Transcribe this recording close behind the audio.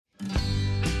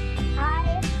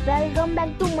Welcome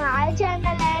back to my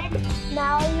channel, and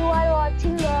now you are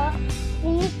watching a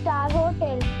 3-star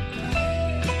hotel.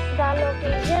 The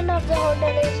location of the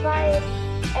hotel is fine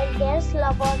and guests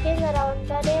love walking around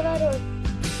the neighborhood.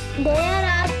 There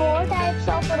are 4 types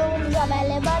of rooms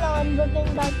available on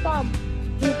booking.com.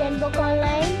 You can book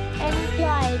online and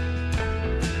enjoy it.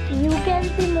 You can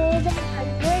see more than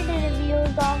 100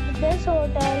 reviews of this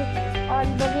hotel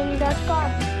on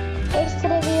booking.com. Its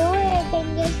review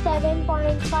rating is 7.5,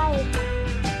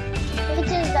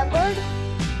 which is the good.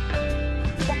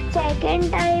 The check-in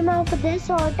time of this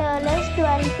hotel is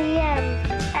 12 p.m.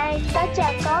 and the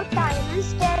checkout time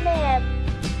is 10 a.m.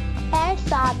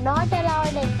 Pets are not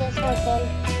allowed in this hotel.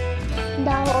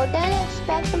 The hotel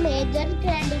accepts major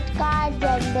credit cards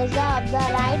and reserves the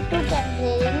right to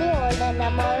temporarily hold an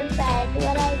amount prior to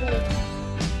arrival.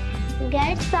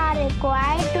 Guests are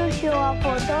required to show a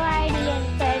photo ID and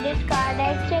credit card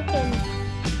at check-in.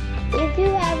 If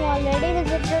you have already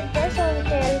visited this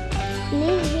hotel,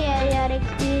 please share your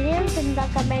experience in the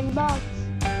comment box.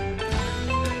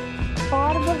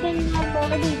 For booking or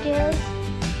more details,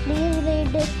 please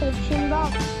read description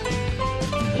box.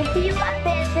 If you are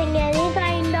facing any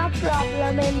kind of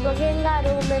problem in booking a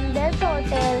room in this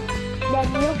hotel, then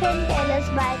you can tell us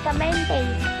by commenting.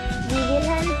 We will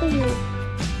help you.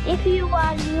 If you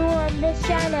are new on this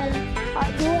channel or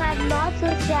you have not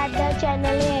subscribed the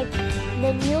channel yet,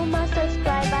 then you must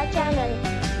subscribe our channel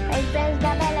and press the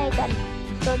bell icon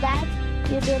so that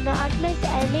you do not miss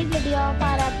any video of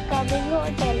our upcoming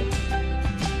hotel.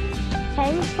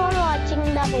 Thanks for watching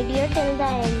the video till the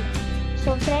end.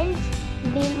 So friends,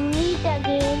 we meet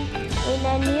again in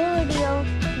a new video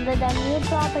with a new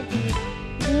property.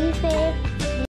 Be safe.